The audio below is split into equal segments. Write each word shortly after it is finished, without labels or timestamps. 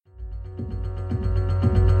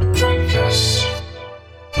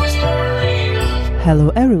Hello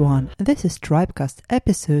everyone, this is Tribecast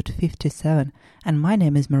episode 57 and my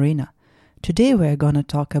name is Marina. Today we're gonna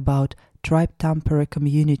talk about Tribe Tampere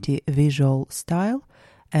community visual style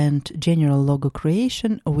and general logo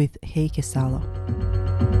creation with Heikki Salo.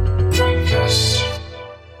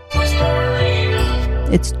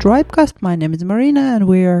 It's Tribecast, my name is Marina and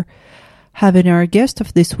we're having our guest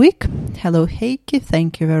of this week. Hello Heikki,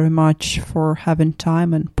 thank you very much for having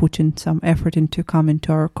time and putting some effort into coming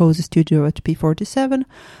to our cozy studio at P47.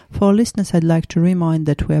 For listeners, I'd like to remind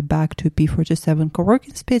that we're back to P47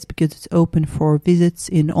 co-working space because it's open for visits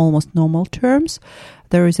in almost normal terms.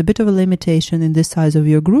 There is a bit of a limitation in the size of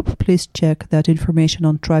your group. Please check that information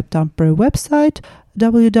on Tribe Tampere website,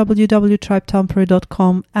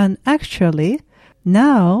 www.tribetampere.com. And actually,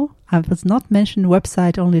 now I was not mentioning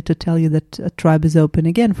website only to tell you that a Tribe is open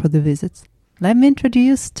again for the visits. Let me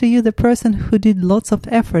introduce to you the person who did lots of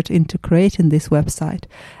effort into creating this website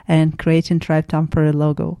and creating Tribe Tampere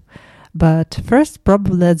logo. But first,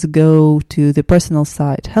 probably let's go to the personal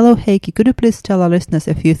side. Hello, Heikki. Could you please tell our listeners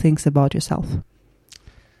a few things about yourself?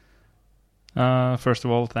 First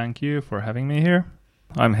of all, thank you for having me here.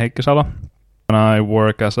 I'm Heikki Salo, and I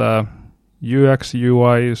work as a UX,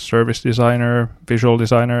 UI, service designer, visual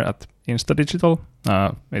designer at InstaDigital.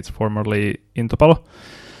 It's formerly Intopalo.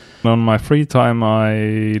 On my free time,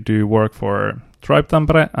 I do work for Tribe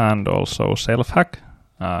Tampere and also Selfhack,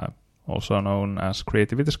 also known as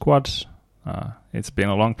Creativity Squads. It's been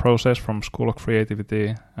a long process from School of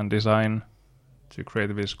Creativity and Design to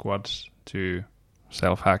Creativity Squads to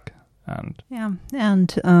Selfhack. And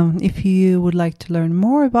if you would like to learn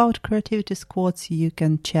more about Creativity Squads, you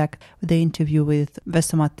can check the interview with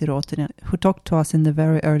Vesa-Matti Ruotinen, who talked to us in the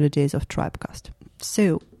very early days of Tribecast.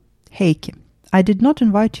 So, Heikki, I did not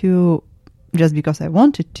invite you just because I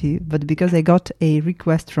wanted to, but because I got a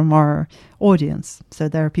request from our audience. So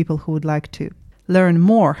there are people who would like to learn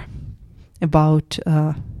more about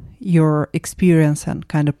your experience and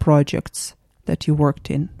kind of projects that you worked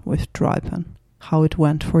in with Tribe and how it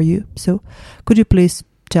went for you. So could you please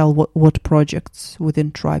tell what projects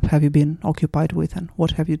within Tribe have you been occupied with and what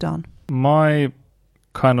have you done? My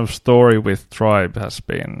kind of story with Tribe has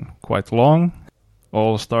been quite long.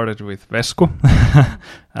 All started with Vesku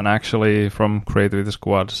and actually from Creativity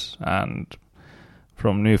Squads and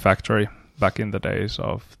from New Factory back in the days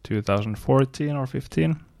of 2014 or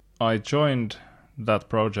 15. I joined that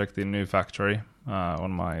project in New Factory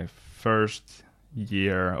on my first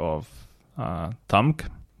year of TAMK,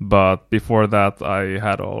 but before that I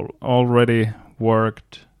had already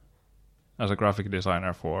worked as a graphic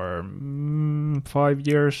designer for 5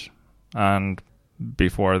 years, and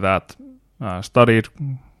before that studied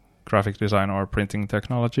graphic design or printing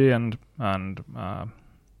technology and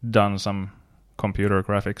done some computer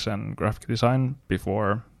graphics and graphic design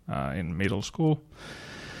before in middle school.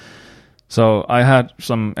 So I had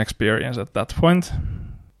some experience at that point,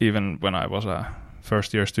 even when I was a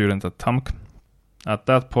first-year student at TAMK. At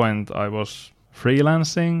that point, I was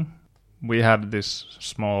freelancing. We had this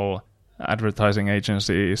small advertising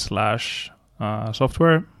agency /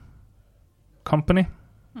 software company,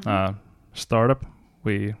 startup.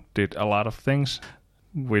 We did a lot of things,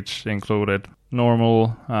 which included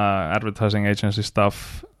normal advertising agency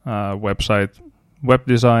stuff, website, web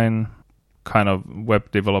design, kind of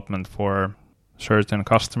web development for certain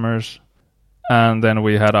customers. And then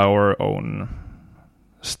we had our own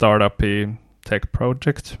startup-y tech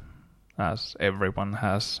project, as everyone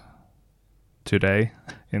has today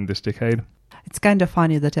in this decade. It's kind of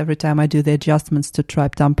funny that every time I do the adjustments to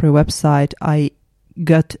Tribe Tampere website, I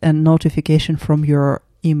got a notification from your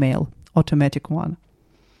email, automatic one.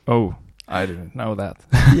 Oh, I didn't know that.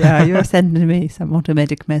 Yeah, you're sending me some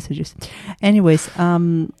automatic messages. Anyways,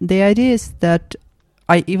 the idea is that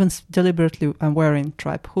I even deliberately am wearing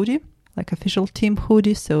Tribe hoodie, like official team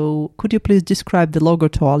hoodie. So could you please describe the logo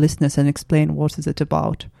to our listeners and explain what is it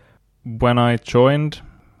about? When I joined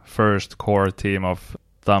first core team of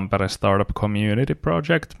Tampere Startup Community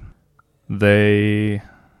Project, we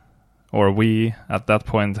at that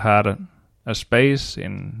point had a space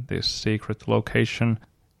in this secret location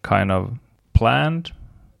kind of planned,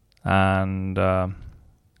 and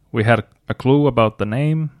we had a clue about the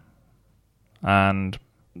name, and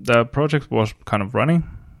the project was kind of running.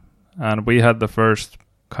 And we had the first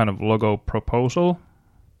kind of logo proposal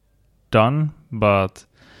done, but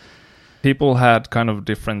people had kind of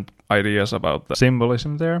different ideas about the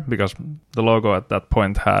symbolism there, because the logo at that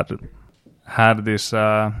point had this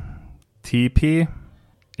TP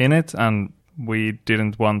in it, and we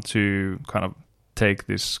didn't want to kind of take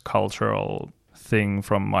this cultural thing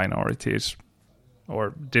from minorities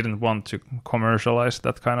or didn't want to commercialize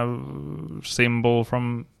that kind of symbol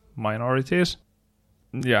from minorities.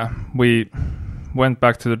 Yeah, we went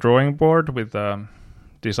back to the drawing board with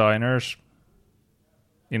designers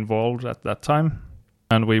involved at that time,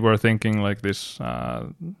 and we were thinking like this,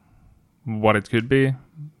 what it could be,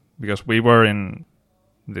 because we were in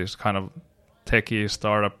this kind of techie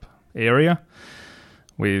startup area.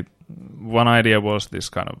 One idea was this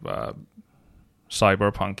kind of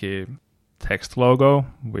cyberpunky text logo,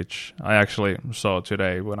 which I actually saw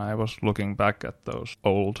today when I was looking back at those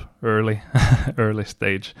old early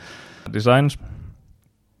stage designs.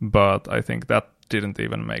 But I think that didn't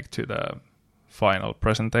even make to the final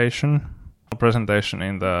presentation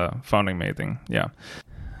in the founding meeting. Yeah,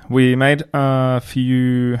 we made a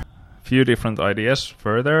few different ideas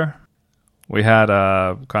further. We had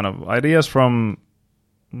kind of ideas from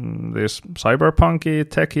this cyberpunky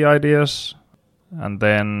techie ideas, and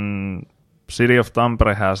then city of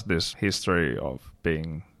Tampere has this history of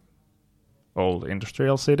being old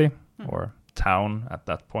industrial city or town at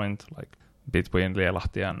that point, like between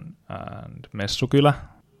Lielahti and Messukylä,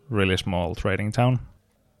 really small trading town.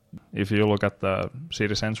 If you look at the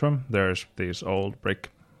city centrum, there's these old brick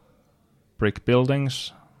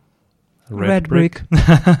buildings. Red brick.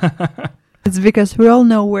 It's because we all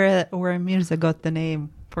know where Mirza got the name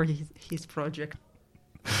for his project.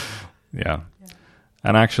 Yeah.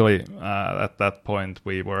 And actually, at that point,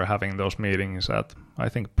 we were having those meetings at, I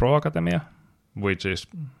think, Pro Academia, which is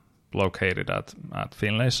located at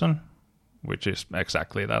Finlayson, which is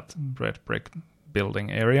exactly that red brick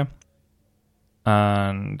building area.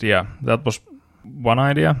 And yeah, that was one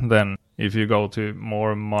idea. Then if you go to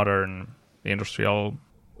more modern industrial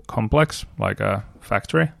complex, like a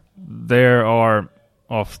factory, there are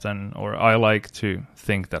often, or I like to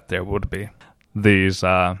think that there would be, these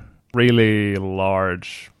really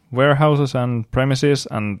large warehouses and premises,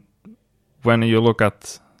 and when you look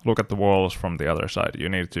at the walls from the other side, you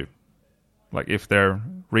need to, like, if they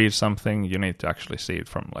read something, you need to actually see it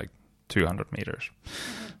from like 200 meters.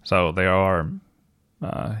 So there are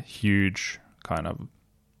huge kind of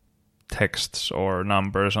texts or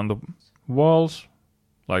numbers on the walls,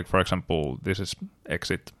 like for example, this is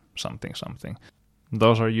exit something.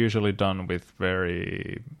 Those are usually done with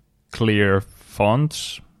very clear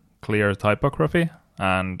fonts, clear typography,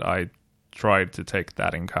 and I tried to take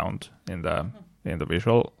that in count in the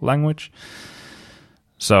visual language.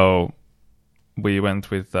 So we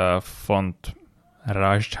went with the font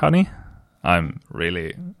Rajdhani. I'm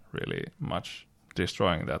really much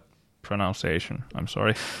destroying that pronunciation. I'm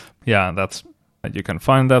sorry. Yeah, you can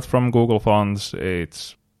find that from Google Fonts.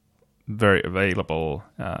 It's very available.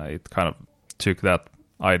 It kind of took that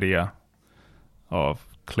idea of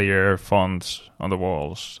clear fonts on the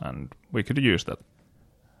walls, and we could use that.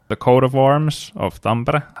 The coat of arms of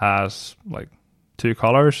Tampere has like two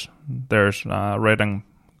colors. There's red and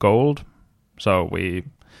gold. So we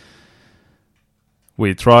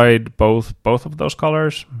tried both of those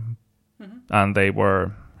colors, and they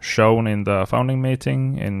were shown in the founding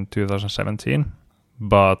meeting in 2017.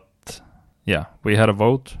 But yeah, we had a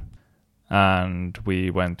vote, and we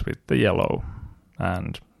went with the yellow,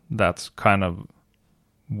 and that's kind of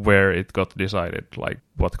where it got decided, like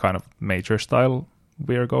what kind of major style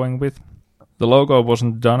we are going with. The logo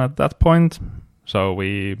wasn't done at that point, so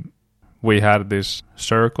we had this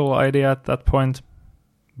circle idea at that point,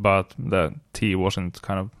 but the T wasn't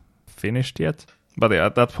kind of finished yet. But yeah,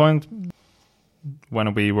 at that point,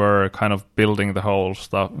 when we were kind of building the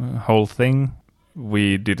whole thing,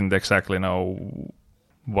 we didn't exactly know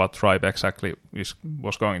what tribe exactly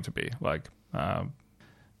was going to be. Like,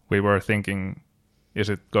 we were thinking, is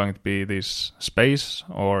it going to be this space,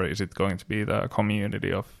 or is it going to be the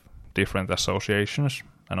community of different associations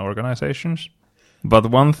and organizations? But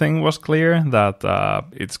one thing was clear, that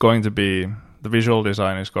it's going to be, the visual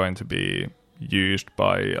design is going to be used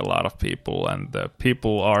by a lot of people, and the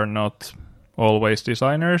people are not always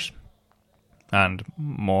designers, and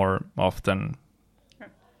more often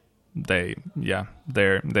they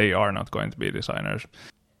are not going to be designers.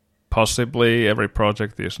 Possibly every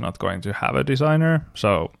project is not going to have a designer,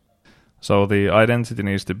 so the identity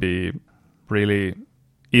needs to be really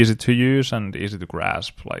easy to use and easy to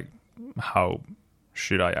grasp, like how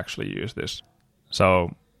should I actually use this.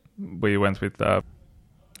 So we went with a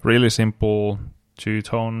really simple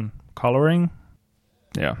two-tone coloring.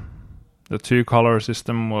 Yeah, the two-color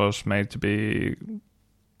system was made to be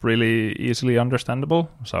really easily understandable,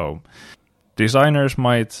 so designers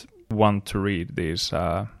might want to read these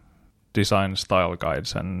design style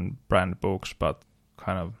guides and brand books, but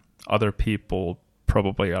kind of other people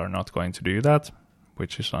probably are not going to do that,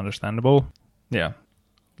 which is understandable. yeah,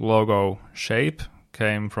 logo shape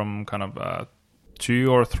came from kind of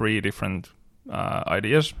 2 or 3 different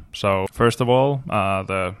ideas. So first of all,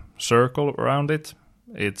 the circle around it,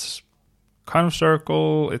 it's kind of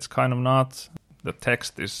circle, it's kind of not. The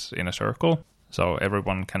text is in a circle, so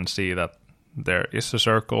everyone can see that there is a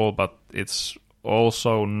circle, but it's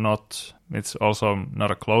also not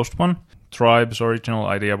a closed one. Tribe's original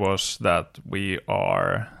idea was that we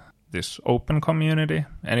are this open community.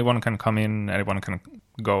 Anyone can come in, anyone can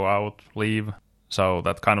go out, leave. So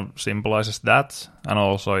that kind of symbolizes that. And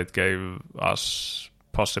also it gave us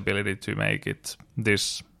possibility to make it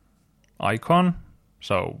this icon.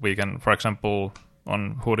 So we can, for example,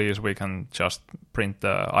 on hoodies, we can just print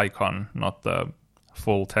the icon, not the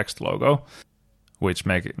full text logo, which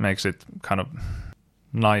makes it kind of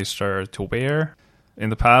nicer to wear. In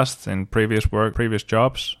the past, in previous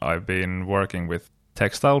jobs, I've been working with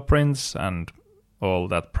textile prints and all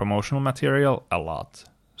that promotional material a lot.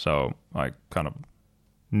 So I kind of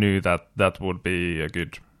knew that would be a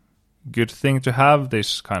good thing to have,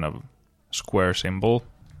 this kind of square symbol.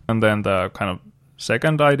 And then the kind of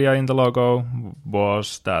second idea in the logo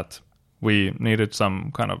was that we needed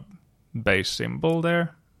some kind of base symbol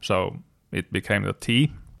there. So it became the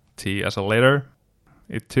T as a letter.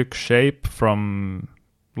 It took shape from,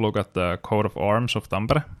 look at the coat of arms of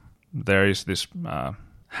Tampere. There is this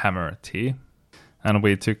hammer T. And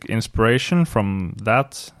we took inspiration from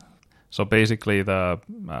that. So basically the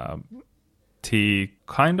T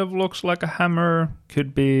kind of looks like a hammer,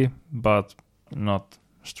 could be, but not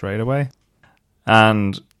straight away.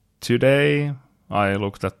 And today I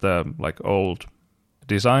looked at the old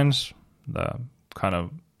designs, the kind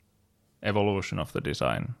of evolution of the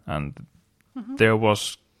design, and there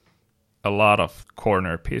was a lot of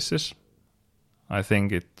corner pieces. I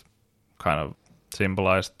think it kind of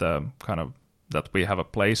symbolized the kind of that we have a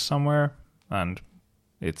place somewhere and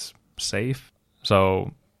it's safe.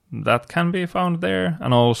 So that can be found there.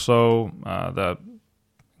 And also the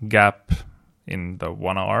gap in the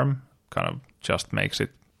one arm kind of just makes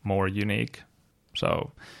it more unique.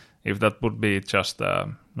 So if that would be just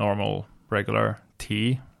a normal regular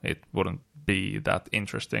T, it wouldn't be that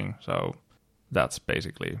interesting. So that's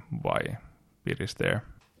basically why it is there.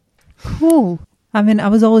 Cool. I mean, I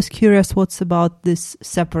was always curious what's about this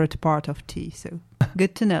separate part of T, so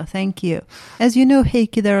good to know. Thank you. As you know,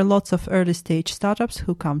 Heikki, there are lots of early stage startups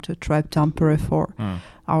who come to Tribe Tampere for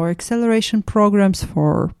our acceleration programs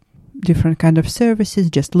for different kind of services,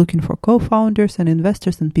 just looking for co-founders and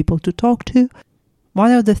investors and people to talk to.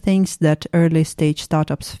 One of the things that early stage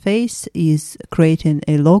startups face is creating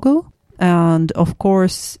a logo. And of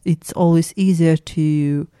course, it's always easier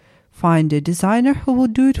to find a designer who will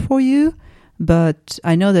do it for you. But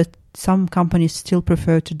I know that some companies still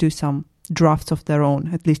prefer to do some drafts of their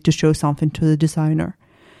own, at least to show something to the designer.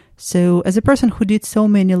 So as a person who did so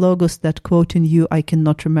many logos that, quoting you, I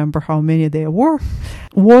cannot remember how many there were,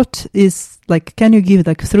 what is, can you give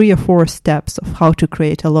 3 or 4 steps of how to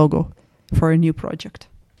create a logo for a new project?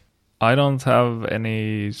 I don't have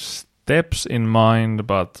any steps in mind,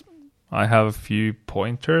 but I have a few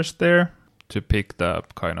pointers there to pick the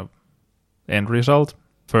kind of end result.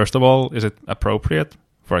 First of all, is it appropriate?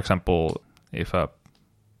 For example, if a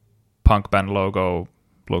punk band logo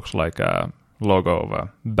looks like a logo of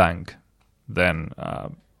a bank, then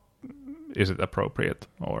is it appropriate?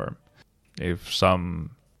 Or if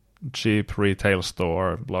some cheap retail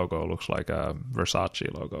store logo looks like a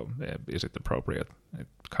Versace logo, is it appropriate? It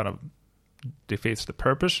kind of defeats the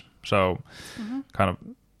purpose. So kind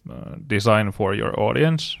of design for your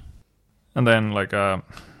audience. And then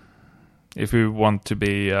if you want to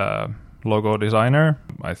be a logo designer,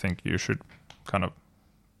 I think you should kind of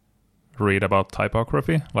read about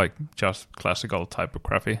typography, just classical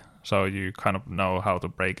typography. So you kind of know how to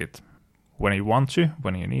break it when you want to,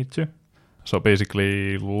 when you need to. So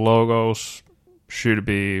basically logos should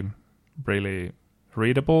be really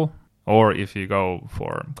readable, or if you go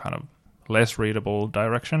for kind of less readable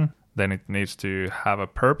direction, then it needs to have a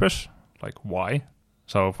purpose, why.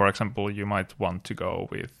 So for example, you might want to go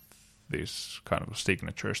with this kind of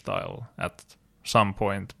signature style at some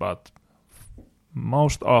point, but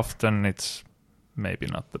most often it's maybe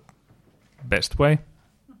not the best way.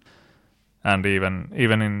 And even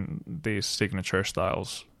in these signature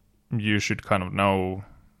styles, you should kind of know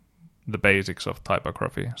the basics of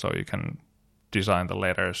typography, so you can design the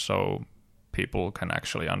letters so people can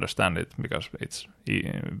actually understand it, because it's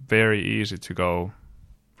very easy to go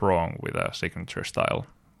wrong with a signature style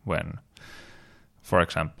when, for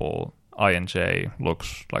example, INJ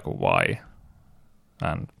looks like a Y,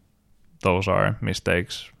 and those are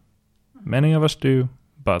mistakes many of us do,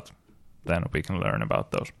 but then we can learn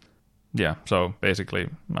about those. Yeah, so basically,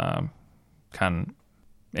 can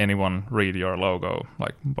anyone read your logo?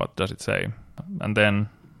 Like, what does it say? And then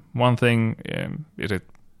one thing, is it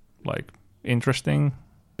like interesting?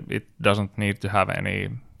 It doesn't need to have any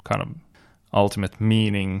kind of ultimate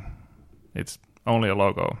meaning. It's only a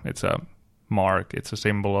logo. It's a mark. It's a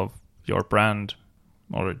symbol of your brand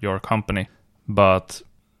or your company. But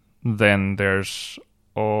then there's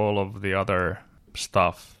all of the other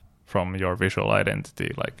stuff from your visual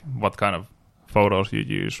identity, like what kind of photos you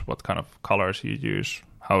use, what kind of colors you use,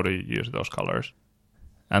 how do you use those colors.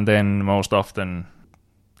 And then most often,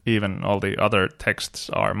 even all the other texts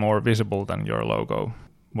are more visible than your logo.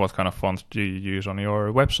 What kind of font do you use on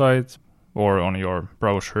your website or on your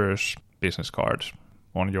brochures, business cards,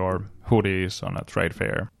 on your hoodies, on a trade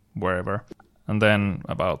fair, wherever. And then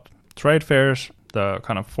about trade fairs, the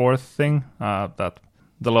kind of fourth thing, that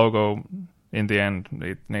the logo, in the end,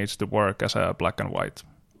 it needs to work as a black and white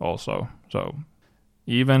also. So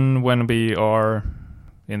even when we are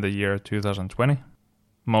in the year 2020,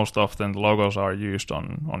 most often logos are used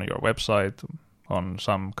on your website, on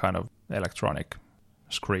some kind of electronic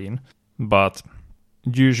screen. But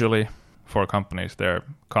usually for companies, there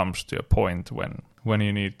comes to a point when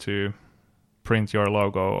you need to print your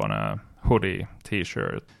logo on a hoodie,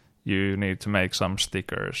 t-shirt, you need to make some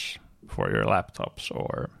stickers for your laptops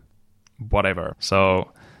or whatever.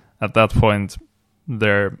 So at that point,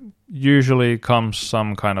 there usually comes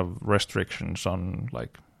some kind of restrictions on,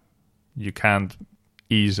 like, you can't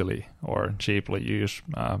easily or cheaply use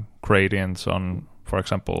gradients on, for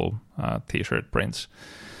example, t-shirt prints.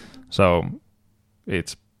 So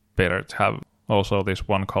it's better to have also this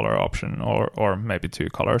one color option or maybe two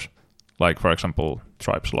colors. Like, for example,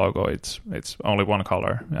 Tribe's logo, it's only one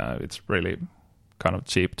color. It's really kind of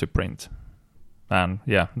cheap to print. And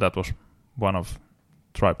yeah, that was one of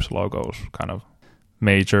Tribe's logo's kind of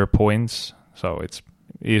major points. So it's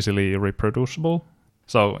easily reproducible.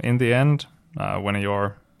 So in the end, when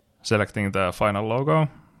you're selecting the final logo,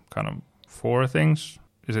 kind of four things.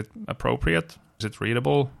 Is it appropriate? Is it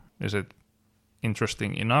readable? Is it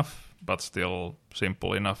interesting enough, but still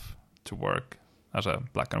simple enough to work as a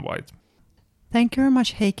black and white? Thank you very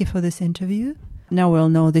much, Heikki, for this interview. Now we'll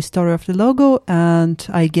know the story of the logo, and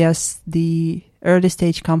I guess the early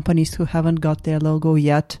stage companies who haven't got their logo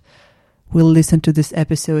yet will listen to this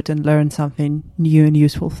episode and learn something new and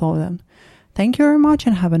useful for them. Thank you very much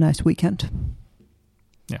and have a nice weekend.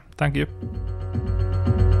 Yeah, thank you.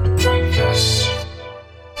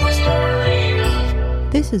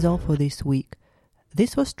 This is all for this week.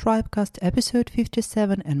 This was Tribecast episode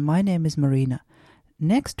 57 and my name is Marina.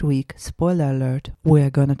 Next week, spoiler alert, we are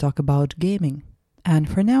gonna talk about gaming. And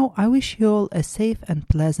for now, I wish you all a safe and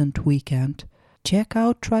pleasant weekend. Check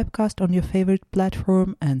out Tribecast on your favorite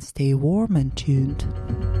platform and stay warm and tuned.